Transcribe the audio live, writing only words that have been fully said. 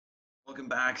Welcome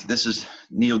back. This is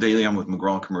Dailey. I'm with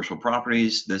McGraw Commercial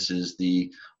Properties. This is the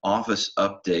office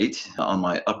update. On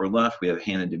my upper left, we have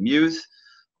Hannah Demuth.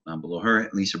 Below her,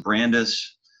 Lisa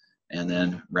Brandis. And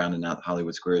then rounding out the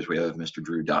Hollywood Squares, we have Mr.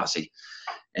 Drew Dossey.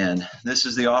 And this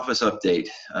is the office update.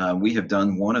 We have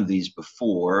done one of these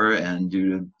before, and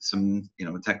due to some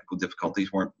technical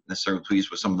difficulties, weren't necessarily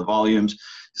pleased with some of the volumes,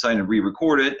 decided to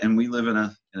re-record it, and we live in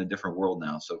a different world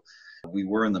now. So we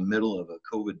were in the middle of a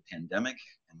COVID pandemic,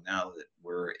 and now that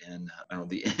we're in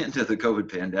the end of the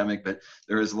COVID pandemic, but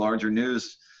there is larger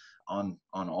news on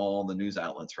all the news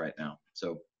outlets right now.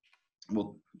 So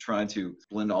we'll try to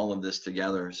blend all of this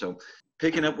together. So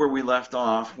picking up where we left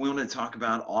off, we want to talk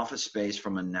about office space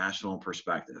from a national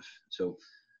perspective. So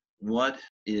what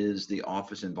is the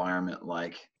office environment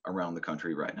like around the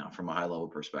country right now from a high level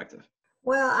perspective?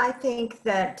 Well, I think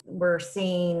that we're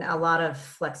seeing a lot of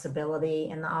flexibility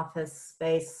in the office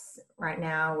space right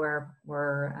now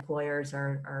where employers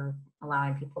are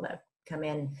allowing people to come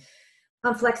in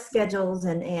on flex schedules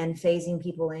and phasing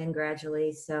people in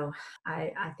gradually. So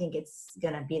I think it's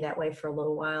going to be that way for a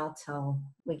little while till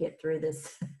we get through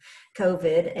this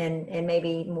COVID and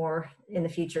maybe more in the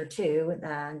future too,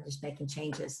 just making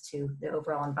changes to the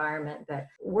overall environment. But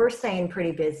we're staying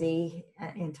pretty busy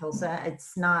in Tulsa.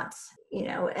 It's not,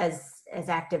 as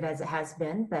active as it has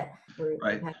been, but we've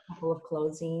had a couple of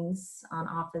closings on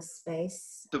office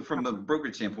space. So from a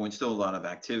brokerage standpoint, still a lot of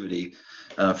activity.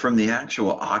 From the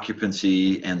actual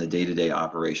occupancy and the day-to-day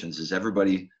operations, is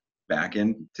everybody back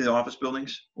into the office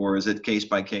buildings, or is it case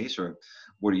by case, or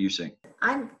what are you seeing?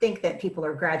 I think that people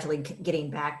are gradually getting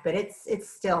back, but it's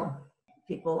still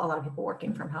a lot of people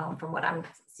working from home from what I'm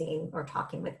seeing or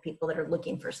talking with people that are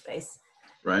looking for space.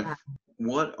 Right.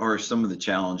 What are some of the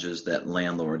challenges that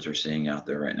landlords are seeing out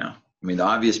there right now? I mean, the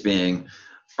obvious being,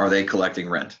 are they collecting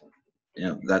rent?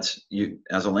 That's you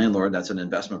as a landlord, that's an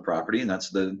investment property. And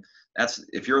that's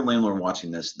if you're a landlord watching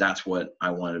this, that's what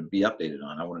I want to be updated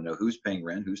on. I want to know who's paying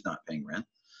rent, who's not paying rent.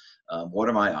 What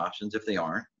are my options if they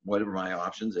aren't? What are my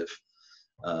options if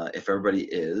everybody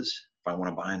is? If I want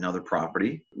to buy another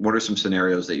property, what are some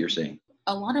scenarios that you're seeing?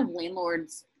 A lot of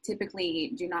landlords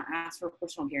typically do not ask for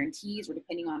personal guarantees, or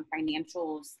depending on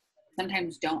financials,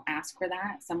 sometimes don't ask for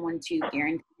that, someone to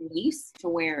guarantee a lease, to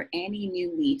where any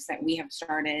new lease that we have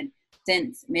started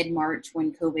since mid-March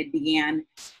when COVID began,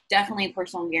 definitely a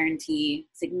personal guarantee,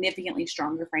 significantly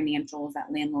stronger financials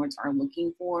that landlords are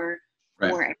looking for a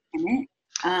tenant.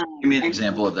 Give me an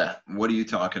example of that. What are you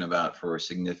talking about for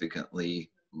significantly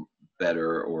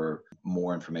better or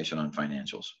more information on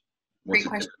financials? Great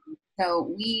question.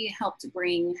 So we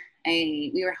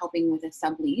were helping with a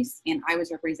sublease, and I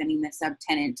was representing the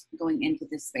subtenant going into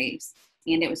this space.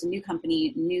 And it was a new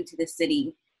company, new to the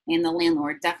city, and the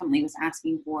landlord definitely was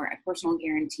asking for a personal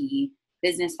guarantee,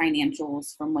 business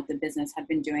financials from what the business had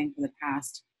been doing for the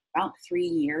past about 3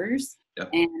 years. Yep.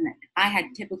 And I had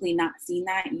typically not seen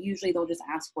that. Usually they'll just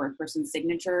ask for a person's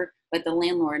signature, but the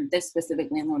landlord, this specific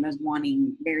landlord, was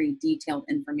wanting very detailed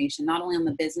information, not only on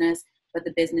the business, but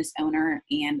the business owner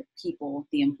and people,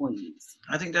 the employees.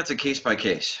 I think that's a case by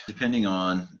case, depending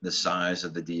on the size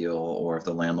of the deal, or if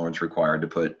the landlord's required to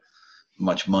put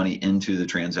much money into the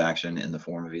transaction in the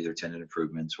form of either tenant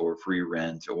improvements or free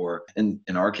rent, or in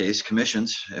our case,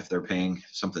 commissions. If they're paying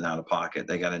something out of pocket,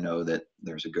 they got to know that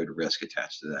there's a good risk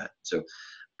attached to that. So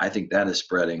I think that is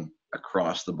spreading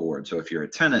across the board. So if you're a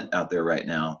tenant out there right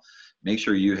now, make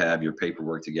sure you have your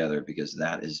paperwork together, because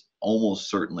that is almost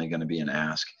certainly going to be an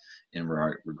ask in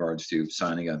regards to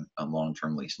signing a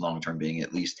long-term lease. Long-term being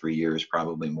at least 3 years,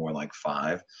 probably more like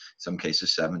 5, some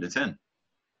cases 7 to 10.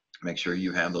 Make sure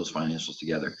you have those financials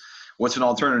together. What's an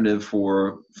alternative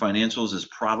for financials is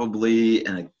probably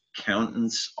an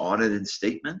accountant's audited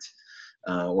statement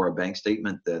or a bank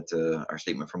statement, our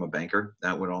statement from a banker.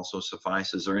 That would also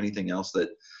suffice. Is there anything else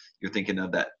that you're thinking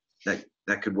of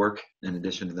that could work in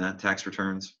addition to that? Tax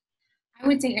returns? I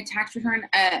would say a tax return.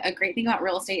 A great thing about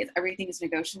real estate is everything is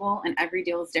negotiable and every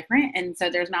deal is different. And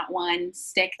so there's not one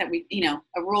stick that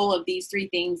a rule of these 3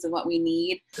 things is what we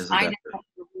need. I know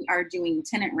when we are doing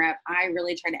tenant rep, I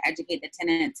really try to educate the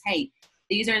tenants. Hey,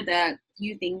 these are the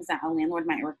few things that a landlord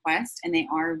might request, and they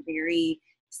are very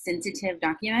sensitive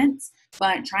documents,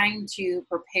 but trying to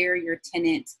prepare your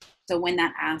tenant so when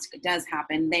that ask does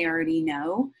happen, they already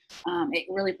know. It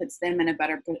really puts them in a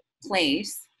better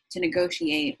place to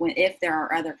negotiate if there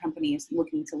are other companies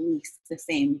looking to lease the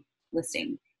same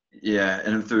listing. Yeah,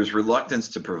 and if there's reluctance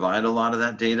to provide a lot of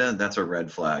that data, that's a red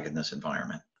flag in this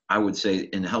environment. I would say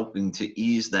in helping to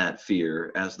ease that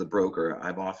fear as the broker,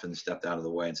 I've often stepped out of the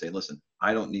way and say, listen,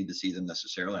 I don't need to see them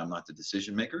necessarily. I'm not the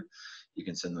decision maker. You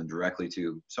can send them directly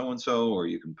to so-and-so, or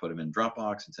you can put them in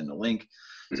Dropbox and send a link,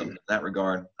 something in that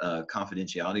regard.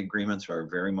 Confidentiality agreements are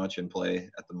very much in play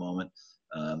at the moment.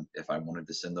 If I wanted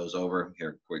to send those over,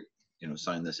 here, quick,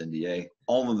 sign this NDA.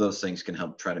 All of those things can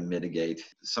help try to mitigate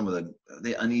some of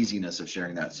the uneasiness of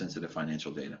sharing that sensitive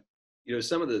financial data.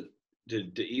 Some of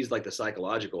to ease like the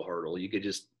psychological hurdle, you could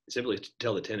just simply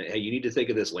tell the tenant, hey, you need to think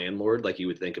of this landlord like you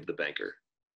would think of the banker.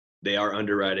 They are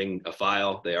underwriting a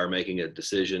file, they are making a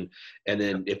decision. And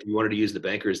then if you wanted to use the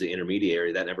banker as the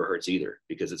intermediary, that never hurts either,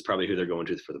 because it's probably who they're going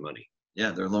to for the money. Yeah,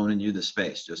 they're loaning you the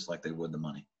space just like they would the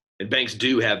money. And banks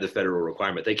do have the federal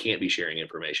requirement. They can't be sharing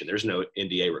information. There's no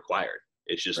NDA required.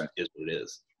 It's just is what it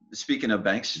is. Speaking of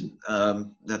banks,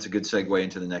 that's a good segue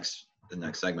into the next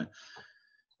segment.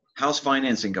 How's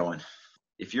financing going?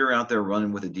 If you're out there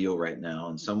running with a deal right now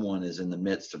and someone is in the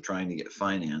midst of trying to get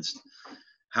financed,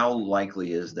 how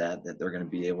likely is that they're going to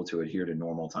be able to adhere to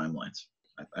normal timelines?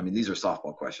 I mean, these are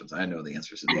softball questions. I know the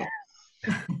answers to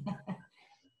these.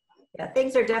 Yeah,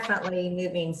 things are definitely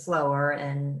moving slower,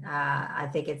 and I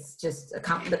think it's just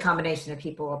the combination of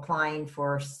people applying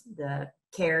for the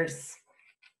CARES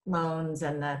loans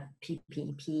and the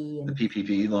PPP. And the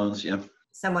PPP loans, yeah.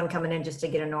 Someone coming in just to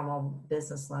get a normal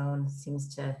business loan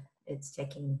it's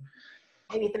taking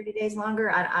maybe 30 days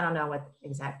longer. I don't know what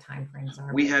exact timeframes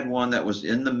are. We had one that was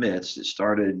in the midst. It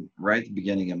started right at the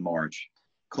beginning of March,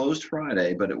 closed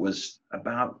Friday, but it was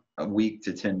about a week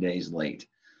to 10 days late.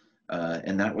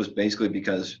 And that was basically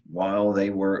because while they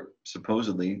were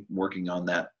supposedly working on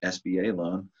that SBA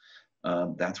loan,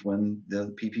 that's when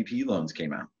the PPP loans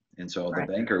came out. And so the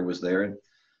banker was there,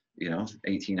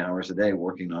 18 hours a day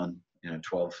working on,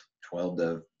 12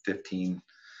 to 15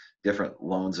 different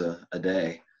loans a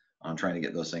day on trying to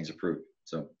get those things approved.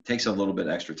 So it takes a little bit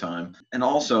extra time. And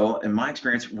also, in my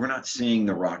experience, we're not seeing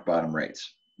the rock bottom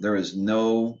rates. There is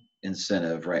no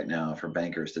incentive right now for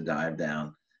bankers to dive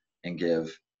down and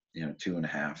give 2.5%,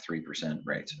 3%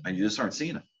 rates. I just aren't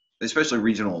seeing it, especially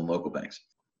regional and local banks.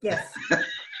 Yes.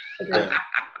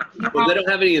 Well, they don't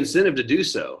have any incentive to do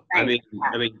so. I mean,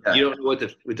 you don't know what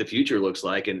the future looks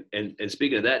like. And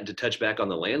speaking of that, and to touch back on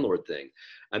the landlord thing,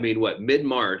 I mean,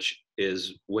 mid-March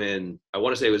is when, I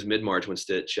want to say it was mid-March when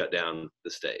Stitt shut down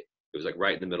the state. It was like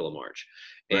right in the middle of March.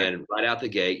 Right. And right out the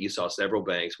gate, you saw several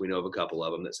banks. We know of a couple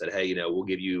of them that said, hey, we're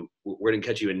going to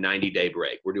cut you a 90-day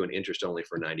break. We're doing interest only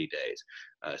for 90 days.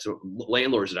 So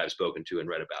landlords that I've spoken to and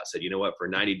read about said, you know what, for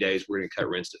 90 days, we're going to cut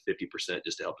rents to 50%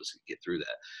 just to help us get through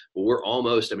that. Well, we're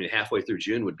almost, halfway through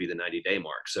June would be the 90-day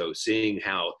mark. So seeing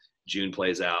how June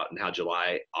plays out and how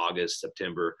July, August,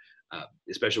 September,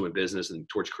 especially when business and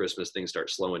towards Christmas, things start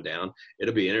slowing down,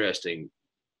 it'll be interesting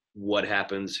what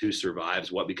happens, who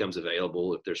survives, what becomes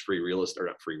available, if there's free real estate, or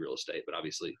not free real estate, but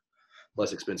obviously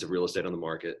less expensive real estate on the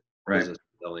market. Right. Business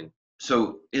selling.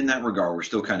 So in that regard, we're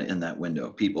still kind of in that window.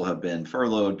 People have been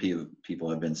furloughed, people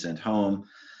have been sent home,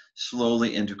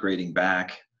 slowly integrating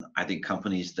back. I think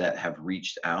companies that have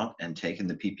reached out and taken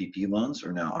the PPP loans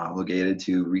are now obligated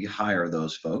to rehire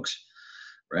those folks,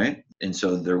 right? And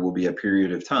so there will be a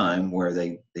period of time where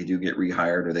they do get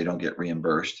rehired, or they don't get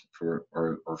reimbursed for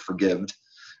or forgived.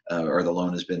 Or the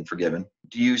loan has been forgiven.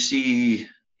 Do you see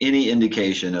any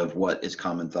indication of what is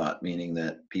common thought, meaning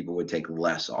that people would take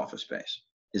less office space?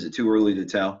 Is it too early to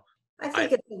tell? I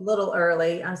think it's a little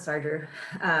early. I'm sorry, Drew.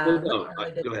 Go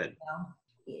ahead.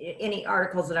 Any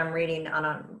articles that I'm reading on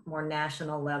a more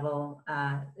national level,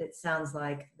 it sounds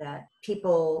like that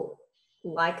people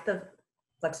like the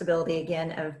flexibility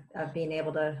again of being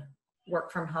able to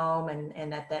work from home,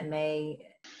 and that may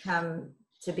come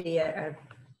to be a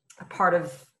part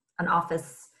of an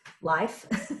office life,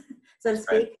 so to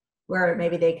speak, right, where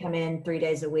maybe they come in 3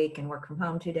 days a week and work from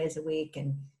home 2 days a week.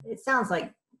 And it sounds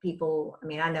like people,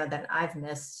 I know that I've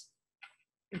missed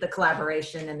the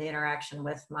collaboration and the interaction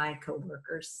with my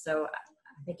coworkers. So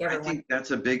I think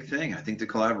that's a big thing. I think the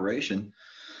collaboration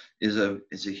is a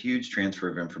huge transfer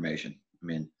of information.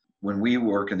 When we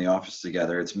work in the office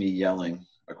together, it's me yelling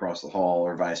across the hall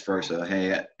or vice versa.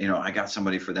 Hey, I got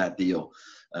somebody for that deal.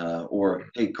 Or,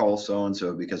 hey, call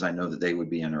so-and-so because I know that they would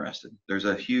be interested. There's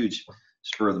a huge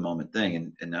spur of the moment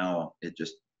thing. And now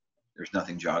there's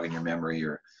nothing jogging your memory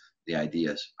or the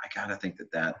ideas. I kind of think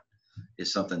that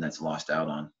is something that's lost out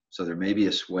on. So there may be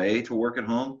a sway to work at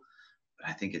home, but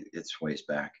I think it sways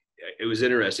back. It was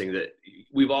interesting that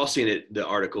we've all seen it, the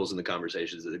articles and the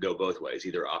conversations that go both ways.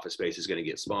 Either office space is going to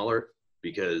get smaller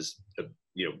because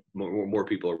more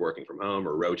people are working from home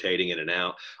or rotating in and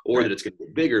out, or right, that it's going to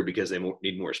get bigger because they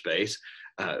need more space.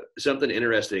 Something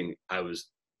interesting I was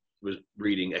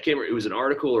reading, I can't remember, it was an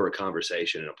article or a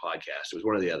conversation in a podcast. It was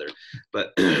one or the other,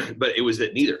 but it was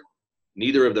that neither.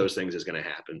 Neither of those things is going to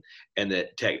happen. And that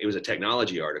it was a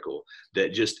technology article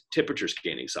that just temperature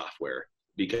scanning software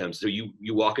becomes, so you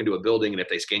walk into a building, and if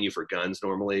they scan you for guns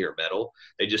normally or metal,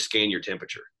 they just scan your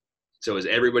temperature. So as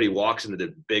everybody walks into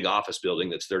the big office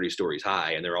building that's 30 stories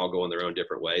high, and they're all going their own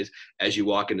different ways, as you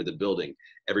walk into the building,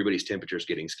 everybody's temperature is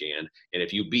getting scanned. And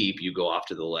if you beep, you go off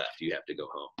to the left, you have to go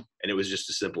home. And it was just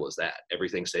as simple as that.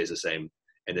 Everything stays the same.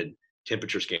 And then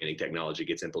temperature scanning technology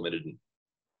gets implemented in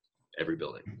every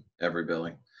building. Every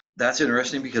building. That's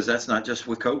interesting, because that's not just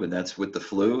with COVID, that's with the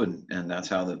flu, and that's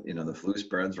how the flu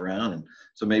spreads around. And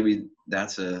so maybe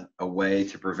that's a way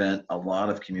to prevent a lot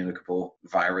of communicable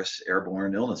virus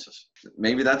airborne illnesses.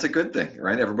 Maybe that's a good thing,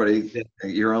 right? Everybody,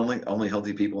 you're only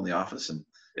healthy people in the office, and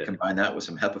combine that with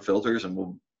some HEPA filters, and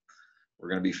we're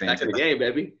going to be fantastic. Back in the game,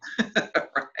 baby.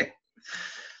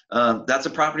 Right. That's a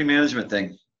property management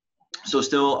thing. So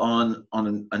still on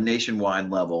a nationwide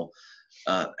level,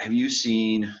 have you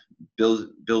seen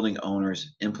building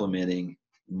owners implementing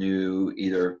new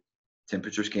either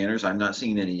temperature scanners? I'm not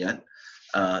seeing any yet.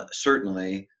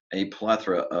 Certainly a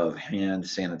plethora of hand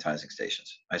sanitizing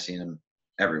stations. I've seen them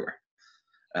everywhere,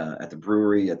 at the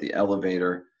brewery, at the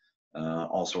elevator,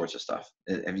 all sorts of stuff.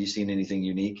 Have you seen anything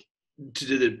unique?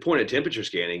 To the point of temperature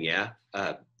scanning, yeah.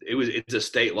 It's a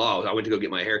state law. I went to go get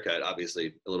my haircut,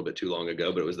 obviously a little bit too long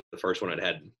ago, but it was the first one I'd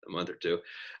had a month or two.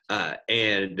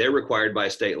 And they're required by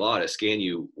state law to scan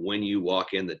you when you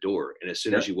walk in the door. And as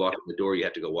soon as you walk in the door, you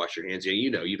have to go wash your hands.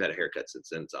 You've had a haircut since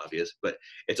then, it's obvious. But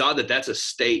it's odd that that's a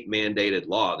state mandated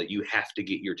law that you have to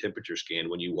get your temperature scanned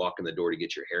when you walk in the door to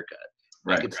get your haircut.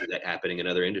 Right. I could see that happening in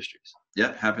other industries.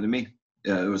 Yeah, happened to me.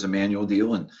 It was a manual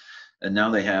deal. And now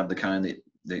they have the kind that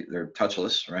they're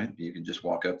touchless, right? You can just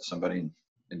walk up to somebody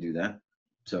and do that.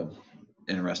 So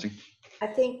interesting. I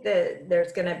think that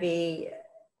there's going to be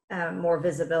more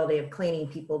visibility of cleaning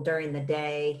people during the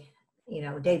day,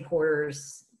 day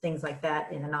porters, things like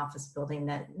that in an office building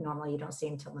that normally you don't see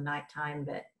until the nighttime.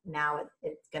 But now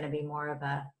it's going to be more of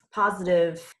a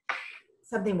positive,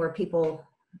 something where people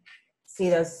see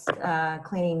those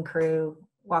cleaning crew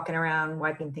walking around,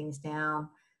 wiping things down.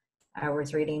 I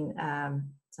was reading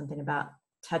something about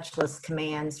touchless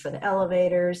commands for the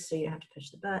elevators, so you don't have to push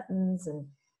the buttons, and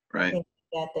right. things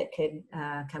like that could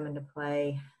come into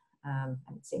play. I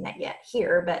haven't seen that yet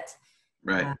here, but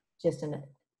right. Just an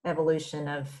evolution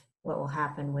of what will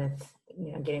happen with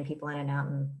getting people in and out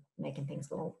and making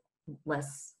things a little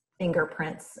less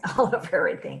fingerprints all over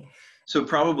everything. So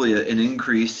probably an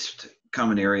increased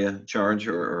common area charge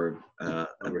or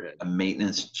a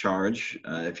maintenance charge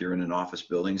if you're in an office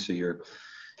building. So your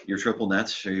triple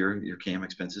nets or your CAM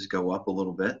expenses go up a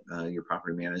little bit. Your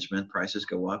property management prices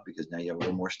go up because now you have a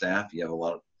little more staff. You have a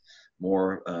lot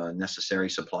more necessary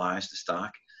supplies to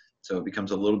stock. So it becomes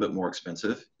a little bit more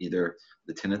expensive. Either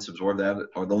the tenants absorb that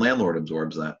or the landlord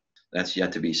absorbs that. That's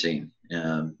yet to be seen.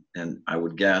 And I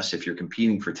would guess if you're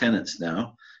competing for tenants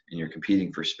now and you're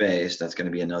competing for space, that's going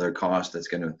to be another cost that's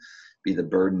going to be the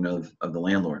burden of the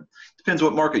landlord. Depends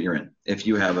what market you're in. If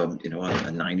you have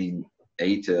a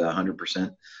 98 to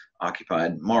 100%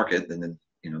 occupied market, then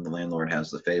the landlord has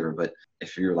the favor. But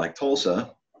if you're like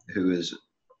Tulsa, who is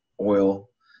oil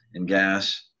and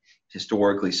gas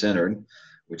historically centered,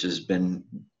 which has been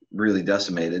really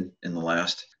decimated in the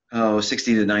last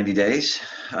 60 to 90 days,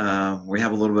 we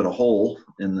have a little bit of hole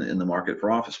in the market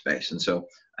for office space. And so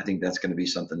I think that's going to be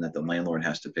something that the landlord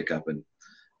has to pick up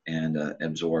and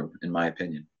absorb, in my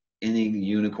opinion. Any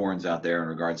unicorns out there in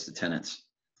regards to tenants?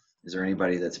 Is there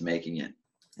anybody that's making it?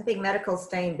 I think medical's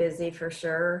staying busy for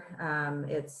sure.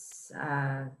 It's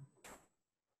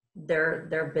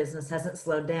their business hasn't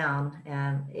slowed down,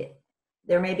 and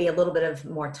there may be a little bit of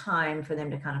more time for them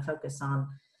to kind of focus on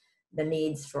the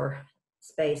needs for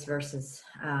space versus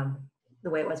the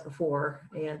way it was before.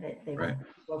 They right.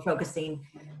 were focusing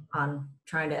on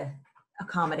trying to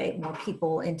accommodate more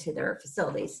people into their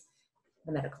facilities,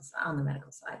 on the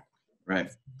medical side.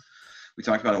 Right. We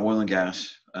talked about oil and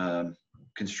gas.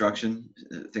 Construction,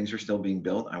 things are still being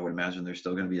built. I would imagine there's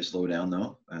still going to be a slowdown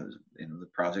though. The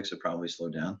projects have probably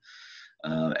slowed down.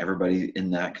 Everybody in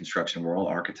that construction world,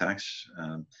 architects,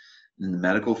 in the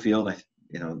medical field,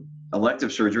 elective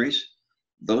surgeries,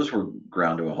 those were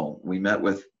ground to a halt. We met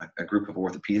with a group of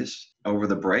orthopedists over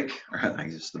the break, or I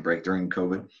guess the break during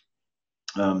COVID.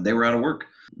 They were out of work.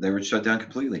 They were shut down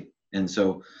completely. And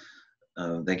so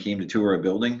they came to tour a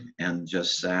building and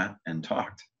just sat and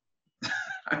talked.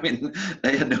 I mean,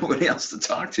 they had nobody else to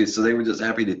talk to. So they were just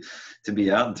happy to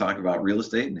be out and talk about real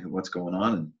estate and what's going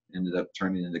on, and ended up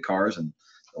turning into cars and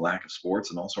the lack of sports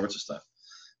and all sorts of stuff.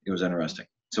 It was interesting.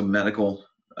 So medical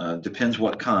depends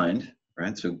what kind,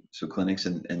 right? So clinics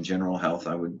and general health,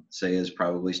 I would say, is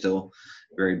probably still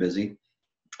very busy.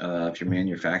 If you're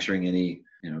manufacturing any,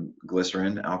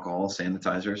 glycerin, alcohol,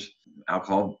 sanitizers,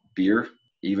 alcohol, beer,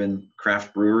 even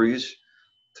craft breweries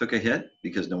took a hit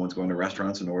because no one's going to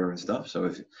restaurants and ordering stuff.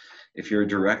 So if you're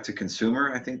direct to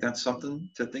consumer, I think that's something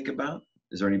to think about.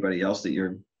 Is there anybody else that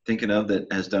you're thinking of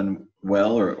that has done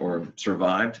well or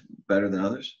survived better than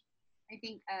others? I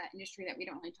think industry that we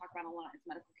don't really talk about a lot is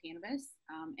medical cannabis.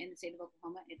 In the state of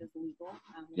Oklahoma, it is legal.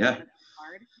 Yeah.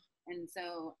 Hard. And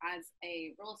so as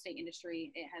a real estate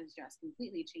industry, it has just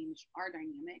completely changed our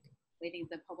dynamic. I think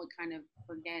the public kind of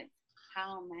forgets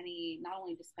how many, not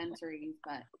only dispensaries,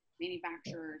 but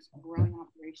manufacturers, growing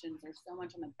operations, there's so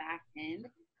much on the back end.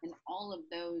 And all of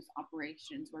those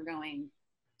operations were going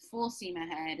full steam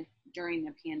ahead during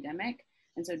the pandemic.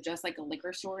 And so just like a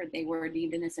liquor store, they were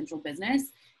deemed an essential business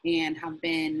and have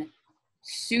been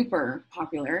super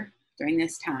popular during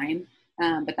this time.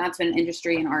 But that's been an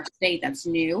industry in our state that's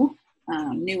newer,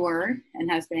 and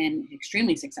has been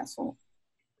extremely successful.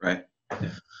 Right.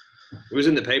 It was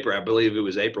in the paper, I believe it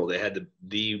was April. They had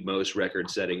the most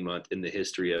record-setting month in the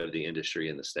history of the industry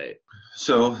in the state.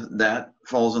 So that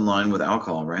falls in line with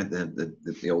alcohol, right?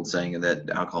 The old saying that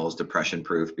alcohol is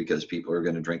depression-proof because people are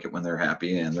going to drink it when they're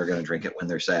happy and they're going to drink it when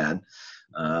they're sad.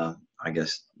 I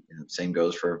guess same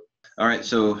goes for. All right.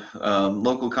 So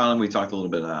local economy, we talked a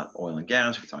little bit about oil and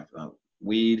gas. We talked about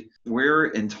weed. We're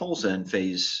in Tulsa in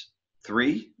phase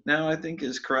 3 now, I think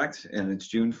is correct. And it's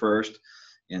June 1st.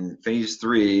 And phase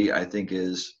 3, I think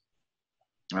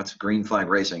that's green flag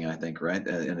racing, I think, right?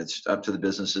 And it's up to the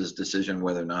business's decision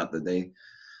whether or not that they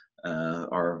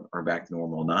are back to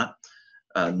normal or not.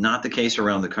 Not the case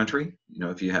around the country.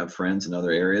 If you have friends in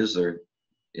other areas, they're,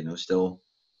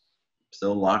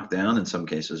 still locked down. In some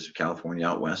cases, California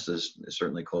out west is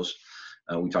certainly close.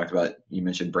 We talked about, you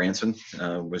mentioned Branson,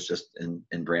 was just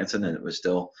in Branson, and it was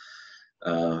still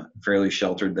fairly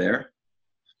sheltered there.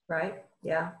 Right.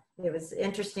 Yeah. It was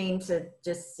interesting to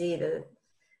just see the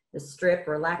strip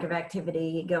or lack of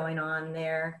activity going on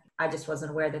there. I just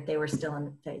wasn't aware that they were still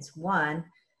in phase 1.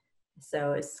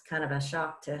 So it's kind of a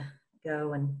shock to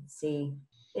go and see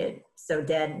it so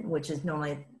dead, which is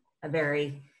normally a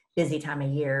very busy time of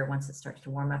year once it starts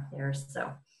to warm up there.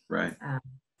 So, right.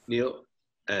 Neil,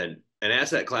 and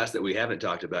asset class that we haven't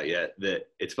talked about yet, that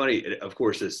it's funny, of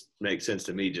course, this makes sense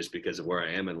to me just because of where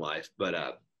I am in life,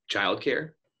 but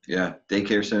childcare. Yeah,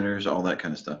 daycare centers, all that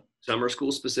kind of stuff. Summer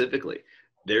school specifically.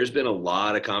 There's been a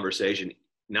lot of conversation,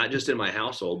 not just in my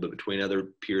household, but between other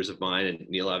peers of mine. And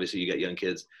Neil, obviously you got young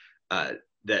kids,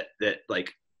 that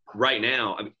like right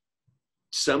now,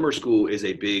 summer school is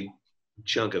a big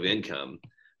chunk of income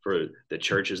for the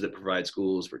churches that provide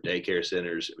schools, for daycare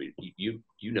centers. You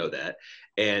know that.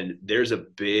 And there's a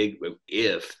big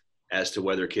if as to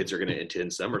whether kids are going to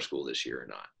attend summer school this year or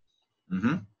not.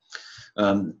 Mm-hmm.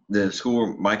 The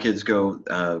school my kids go,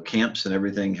 camps and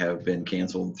everything have been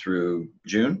canceled through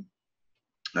June.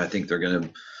 I think they're going to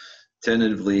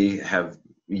tentatively have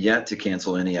yet to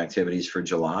cancel any activities for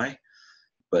July,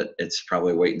 but it's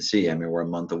probably wait and see. We're a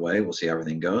month away. We'll see how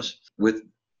everything goes. With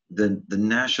the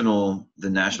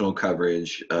national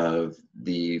coverage of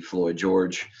the Floyd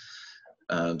George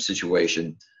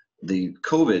situation, the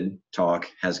COVID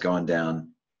talk has gone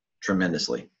down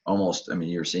tremendously. Almost,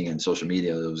 you're seeing in social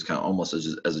media, it was kind of almost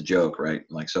as a joke, right?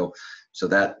 Like, so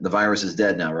that the virus is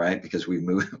dead now, right? Because we've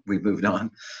moved on,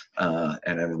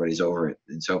 and everybody's over it.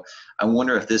 And so I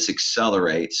wonder if this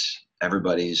accelerates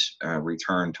everybody's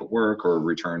return to work or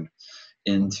return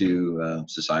into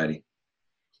society.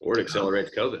 Or it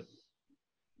accelerates COVID.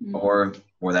 Or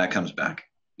that comes back.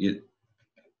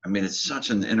 It's such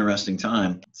an interesting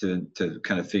time to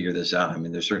kind of figure this out.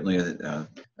 There's certainly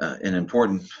an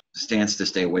important stance to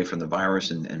stay away from the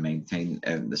virus and maintain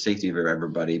the safety of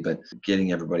everybody, but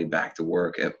getting everybody back to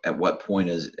work at what point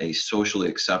is a socially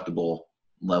acceptable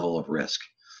level of risk?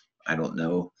 I don't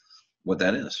know what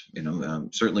that is.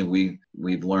 Certainly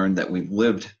we've learned that we've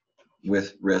lived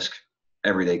with risk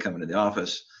every day coming to the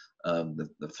office,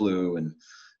 the flu and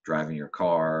driving your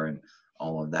car and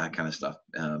all of that kind of stuff.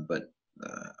 But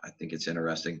I think it's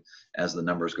interesting as the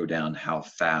numbers go down, how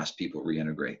fast people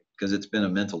reintegrate, because it's been a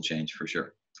mental change for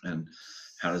sure. And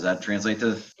how does that translate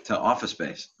to office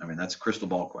space? That's crystal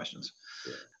ball questions.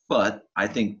 Yeah. But I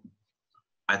think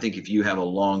if you have a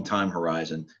long time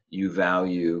horizon, you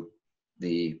value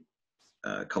the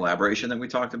collaboration that we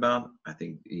talked about. I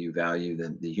think you value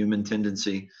the human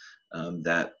tendency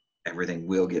that everything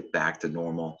will get back to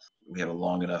normal. We have a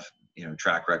long enough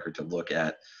track record to look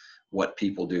at what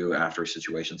people do after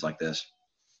situations like this.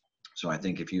 So I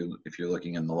think if you're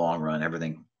looking in the long run,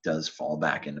 everything does fall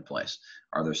back into place.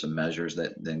 Are there some measures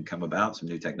that then come about, some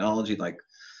new technology like,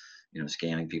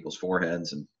 scanning people's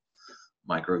foreheads and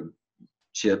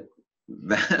microchip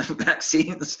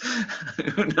vaccines?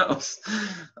 Who knows?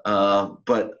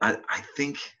 But I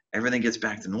think everything gets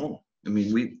back to normal. I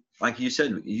mean, like you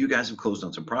said, you guys have closed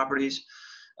on some properties.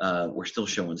 We're still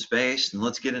showing space, and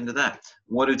let's get into that.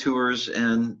 What do tours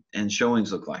and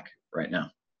showings look like right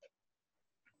now?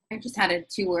 I just had a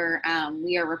tour.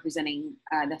 We are representing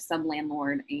the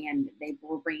sub-landlord, and they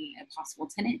were bringing a possible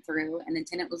tenant through, and the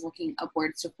tenant was looking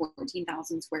upwards to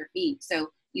 14,000 square feet.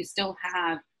 So you still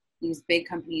have these big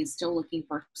companies still looking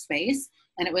for space,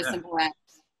 and it was simple as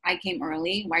I came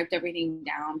early, wiped everything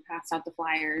down, passed out the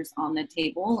flyers on the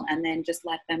table, and then just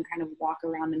let them kind of walk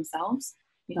around themselves.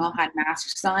 We all had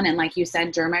masks on, and like you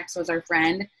said, Germex was our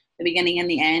friend, the beginning and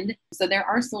the end. So there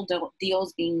are still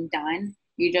deals being done.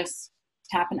 You just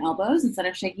tapping elbows instead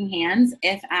of shaking hands,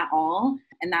 if at all.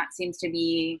 And that seems to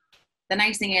be the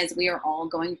nice thing is we are all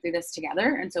going through this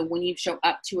together. And so when you show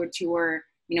up to a tour,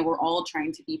 we're all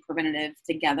trying to be preventative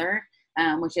together,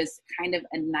 which is kind of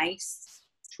a nice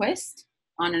twist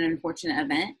on an unfortunate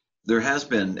event. There has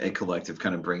been a collective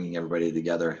kind of bringing everybody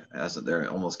together, as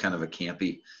they're almost kind of a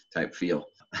campy type feel.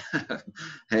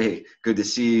 Hey, good to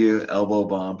see you, elbow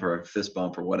bump or fist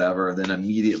bump or whatever, then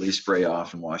immediately spray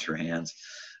off and wash your hands.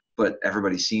 But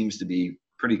everybody seems to be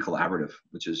pretty collaborative,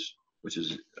 which is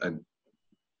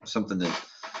something that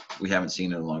we haven't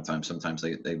seen in a long time. Sometimes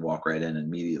they walk right in and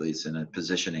immediately it's in a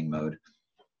positioning mode.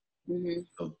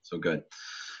 Mm-hmm. So good.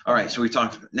 All right, so we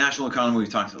talked national economy, we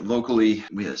talked locally.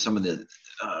 We had some of the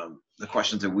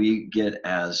questions that we get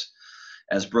as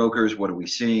brokers. What are we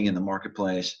seeing in the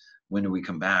marketplace? When do we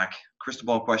come back? Crystal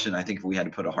ball question. I think if we had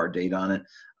to put a hard date on it,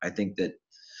 I think that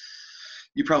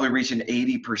you probably reach an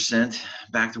 80%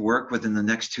 back to work within the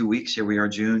next 2 weeks. Here we are,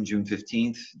 June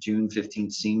 15th. June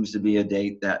 15th seems to be a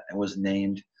date that was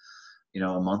named, a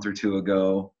month or two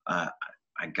ago. I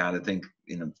got to think,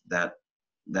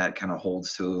 that kind of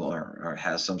holds to or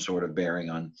has some sort of bearing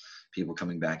on people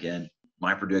coming back in.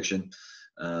 My prediction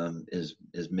is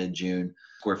mid-June.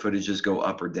 Square footages go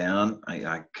up or down.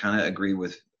 I kind of agree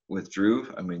with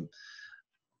Drew. I mean,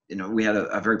 we had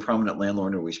a very prominent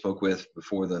landlord that we spoke with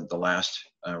before the last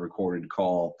recorded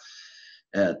call.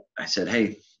 I said,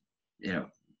 hey,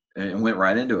 and went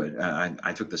right into it.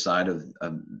 I took the side of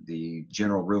the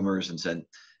general rumors and said,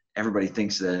 everybody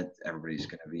thinks that everybody's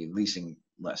going to be leasing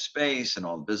less space and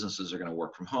all the businesses are going to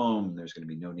work from home and there's going to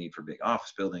be no need for big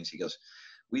office buildings. He goes,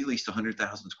 we leased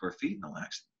 100,000 square feet in the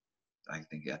last, I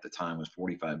think at the time was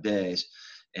 45 days.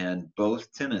 And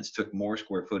both tenants took more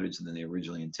square footage than they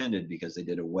originally intended because they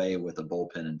did away with a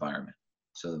bullpen environment.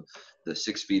 So the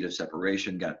 6 feet of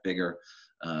separation got bigger.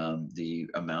 The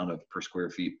amount of per square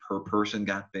feet per person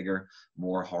got bigger,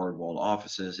 more hard-walled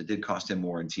offices. It did cost him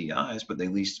more in TIs, but they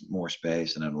leased more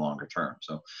space and at a longer term.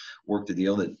 So worked a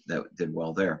deal that did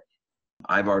well there.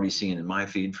 I've already seen in my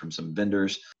feed from some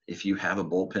vendors, if you have a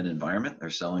bullpen environment, they're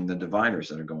selling the dividers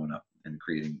that are going up and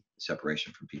creating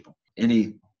separation from people.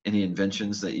 Any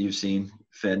inventions that you've seen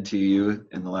fed to you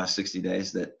in the last 60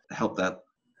 days that help that?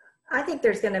 I think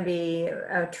there's going to be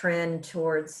a trend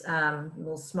towards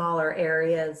little smaller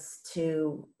areas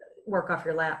to work off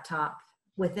your laptop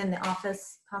within the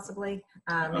office, possibly.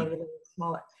 Maybe the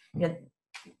smaller,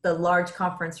 the large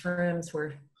conference rooms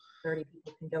where 30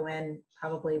 people can go in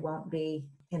probably won't be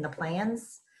in the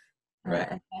plans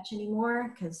as much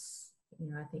anymore because,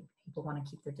 I think people want to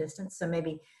keep their distance. So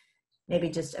maybe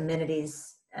just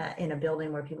amenities in a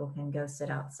building where people can go sit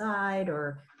outside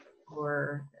or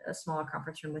a smaller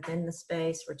conference room within the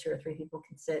space where 2 or 3 people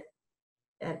can sit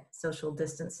at social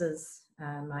distances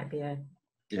might be and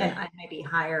maybe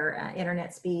higher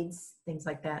internet speeds, things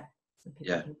like that. So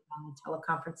people can on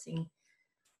teleconferencing,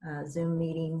 Zoom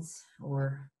meetings,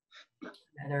 or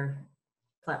other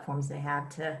platforms they have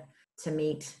to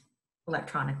meet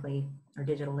electronically or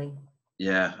digitally.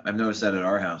 Yeah, I've noticed that at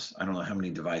our house. I don't know how many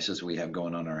devices we have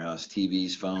going on in our house: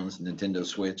 TVs, phones, Nintendo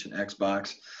Switch, and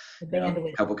Xbox.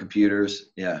 A couple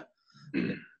computers. Yeah,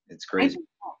 it's crazy.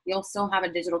 You'll still have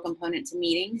a digital component to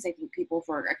meetings. I think people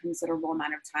for a considerable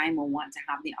amount of time will want to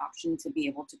have the option to be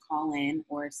able to call in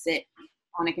or sit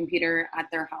on a computer at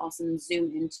their house and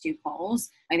Zoom into calls.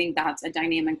 I think that's a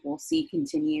dynamic we'll see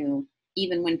continue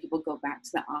even when people go back to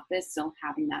the office, still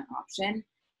having that option.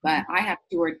 But I have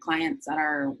toured clients that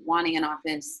are wanting an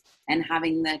office and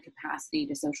having the capacity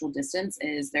to social distance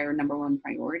is their number one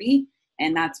priority.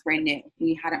 And that's brand new.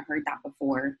 We hadn't heard that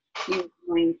before. We were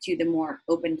going to the more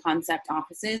open concept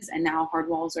offices, and now hard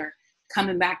walls are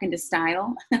coming back into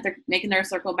style. They're making their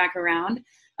circle back around.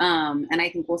 And I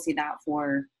think we'll see that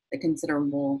for a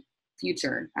considerable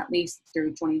future, at least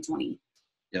through 2020.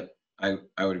 Yep,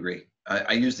 I would agree.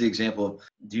 I use the example,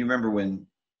 do you remember when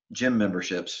gym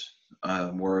memberships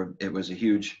it was a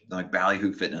huge, like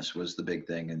Ballyhoo Fitness was the big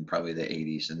thing in probably the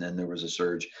 80s. And then there was a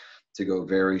surge to go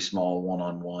very small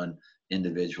one-on-one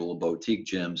individual boutique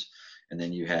gyms. And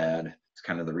then you had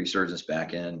kind of the resurgence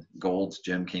back in. Gold's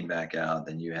Gym came back out.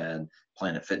 Then you had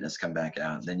Planet Fitness come back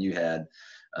out. Then you had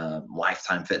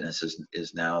Lifetime Fitness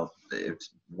is now,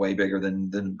 it's way bigger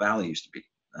than Valley used to be.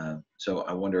 So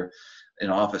I wonder, in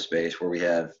office space where we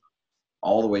have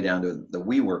all the way down to the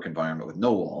WeWork environment with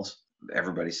no walls,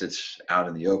 everybody sits out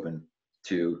in the open,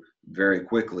 to very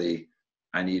quickly,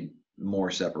 I need more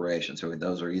separation. So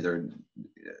those are either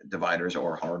dividers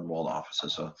or hard-walled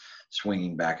offices. So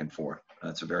swinging back and forth.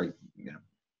 That's a very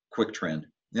quick trend.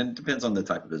 And it depends on the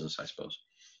type of business, I suppose.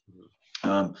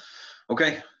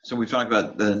 Okay, so we've talked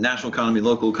about the national economy,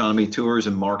 local economy, tours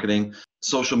and marketing,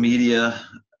 social media.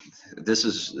 This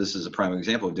is a prime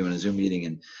example of doing a Zoom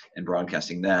meeting and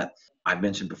broadcasting that. I've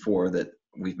mentioned before that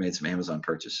we've made some Amazon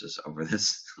purchases over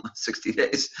this 60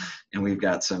 days, and we've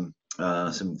got some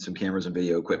cameras and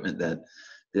video equipment that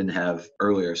didn't have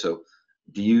earlier. So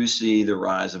do you see the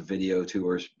rise of video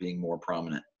tours being more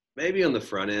prominent? Maybe on the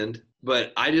front end,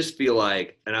 but I just feel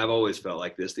like, and I've always felt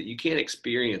like this, that you can't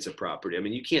experience a property. I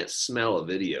mean, you can't smell a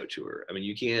video tour. I mean,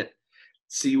 you can't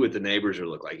see what the neighbors are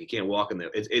look like. You can't walk in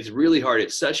there. It's really hard.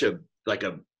 It's such a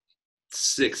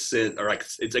sixth sense, or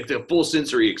it's like the full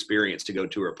sensory experience to go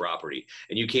tour a property,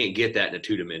 and you can't get that in a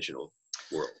two-dimensional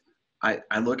world.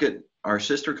 I look at our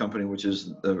sister company, which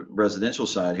is the residential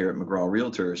side here at McGraw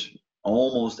Realtors.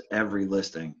 Almost every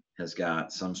listing has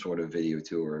got some sort of video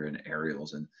tour and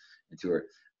aerials and tour.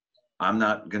 I'm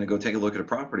not going to go take a look at a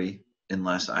property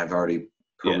unless I've already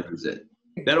perused it.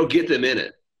 That'll get them in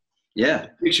it. Yeah.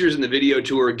 The pictures in the video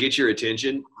tour get your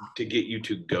attention to get you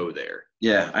to go there.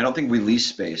 Yeah. I don't think we lease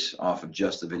space off of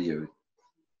just the video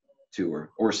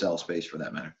tour, or sell space for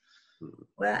that matter.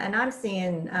 Well, and I'm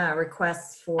seeing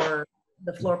requests for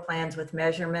the floor plans with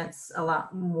measurements a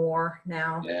lot more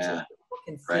now. Yeah. So people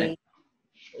can see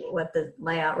what the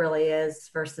layout really is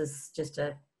versus just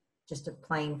a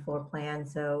plain floor plan.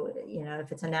 So,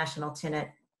 if it's a national tenant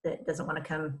that doesn't want to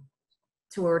come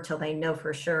tour till they know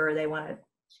for sure, they want to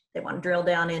drill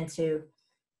down into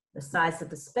the size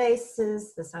of the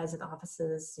spaces, the size of the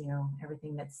offices,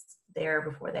 everything that's there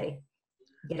before they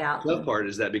get out. The tough part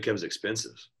is that becomes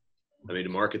expensive. I mean, to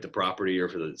market the property or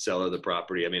for the seller of the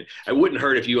property. I mean, it wouldn't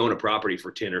hurt if you own a property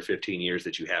for 10 or 15 years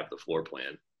that you have the floor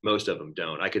plan. Most of them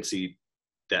don't. I could see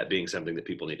that being something that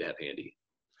people need to have handy.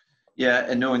 Yeah,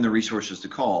 and knowing the resources to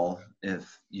call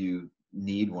if you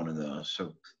need one of those.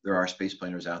 So there are space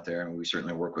planners out there, and we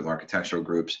certainly work with architectural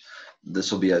groups.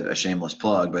 This will be a shameless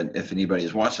plug, but if anybody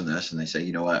is watching this and they say,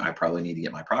 you know what, I probably need to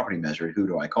get my property measured, who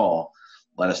do I call?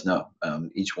 Let us know.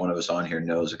 Each one of us on here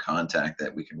knows a contact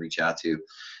that we can reach out to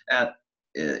at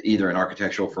either an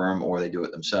architectural firm or they do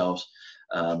it themselves.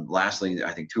 Lastly,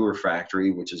 I think Tour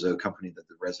Factory, which is a company that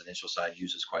the residential side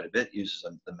uses quite a bit, uses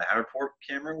the Matterport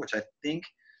camera, which I think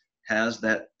has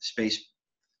that space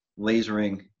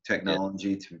lasering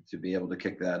technology to be able to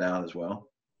kick that out as well.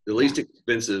 The least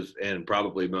expensive and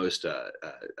probably most,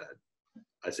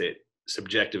 I'd say,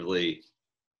 subjectively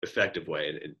effective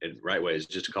way and right way is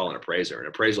just to call an appraiser. An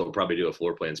appraisal will probably do a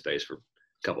floor plan space for a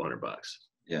couple $100.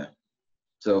 Yeah.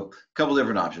 So a couple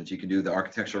different options. You can do the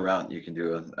architectural route. You can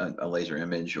do a laser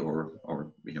image or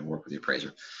work with the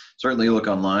appraiser. Certainly look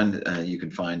online. You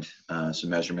can find some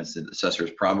measurements that the assessor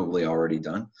has probably already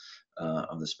done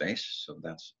on the space. So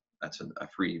that's a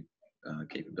free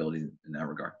capability in that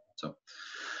regard. So,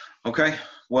 okay.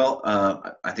 Well,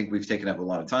 I think we've taken up a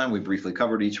lot of time. We briefly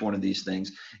covered each one of these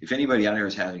things. If anybody out here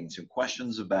is having some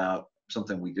questions about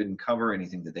something we didn't cover,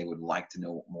 anything that they would like to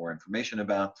know more information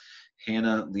about,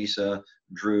 Hannah, Lisa,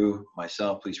 Drew,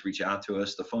 myself, please reach out to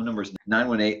us. The phone number is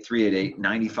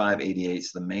 918-388-9588.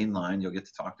 It's the main line. You'll get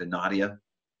to talk to Nadia.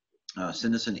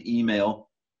 Send us an email.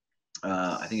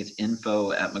 I think it's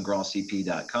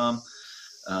info@mcgrawcp.com,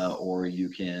 or you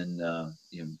can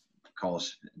call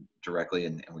us directly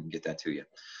and we can get that to you.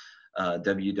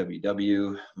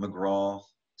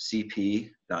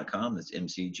 www.mcgrawcp.com. That's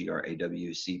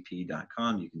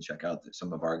MCGRAWCP.com. You can check out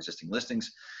some of our existing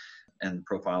listings and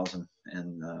profiles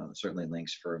and certainly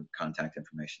links for contact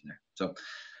information there. So,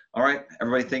 all right,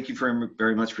 everybody, thank you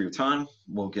very much for your time.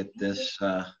 We'll get this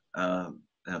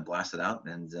blasted out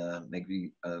and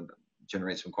maybe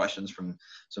generate some questions from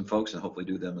some folks and hopefully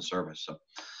do them a service. So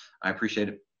I appreciate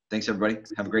it. Thanks, everybody.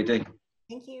 Have a great day.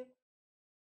 Thank you.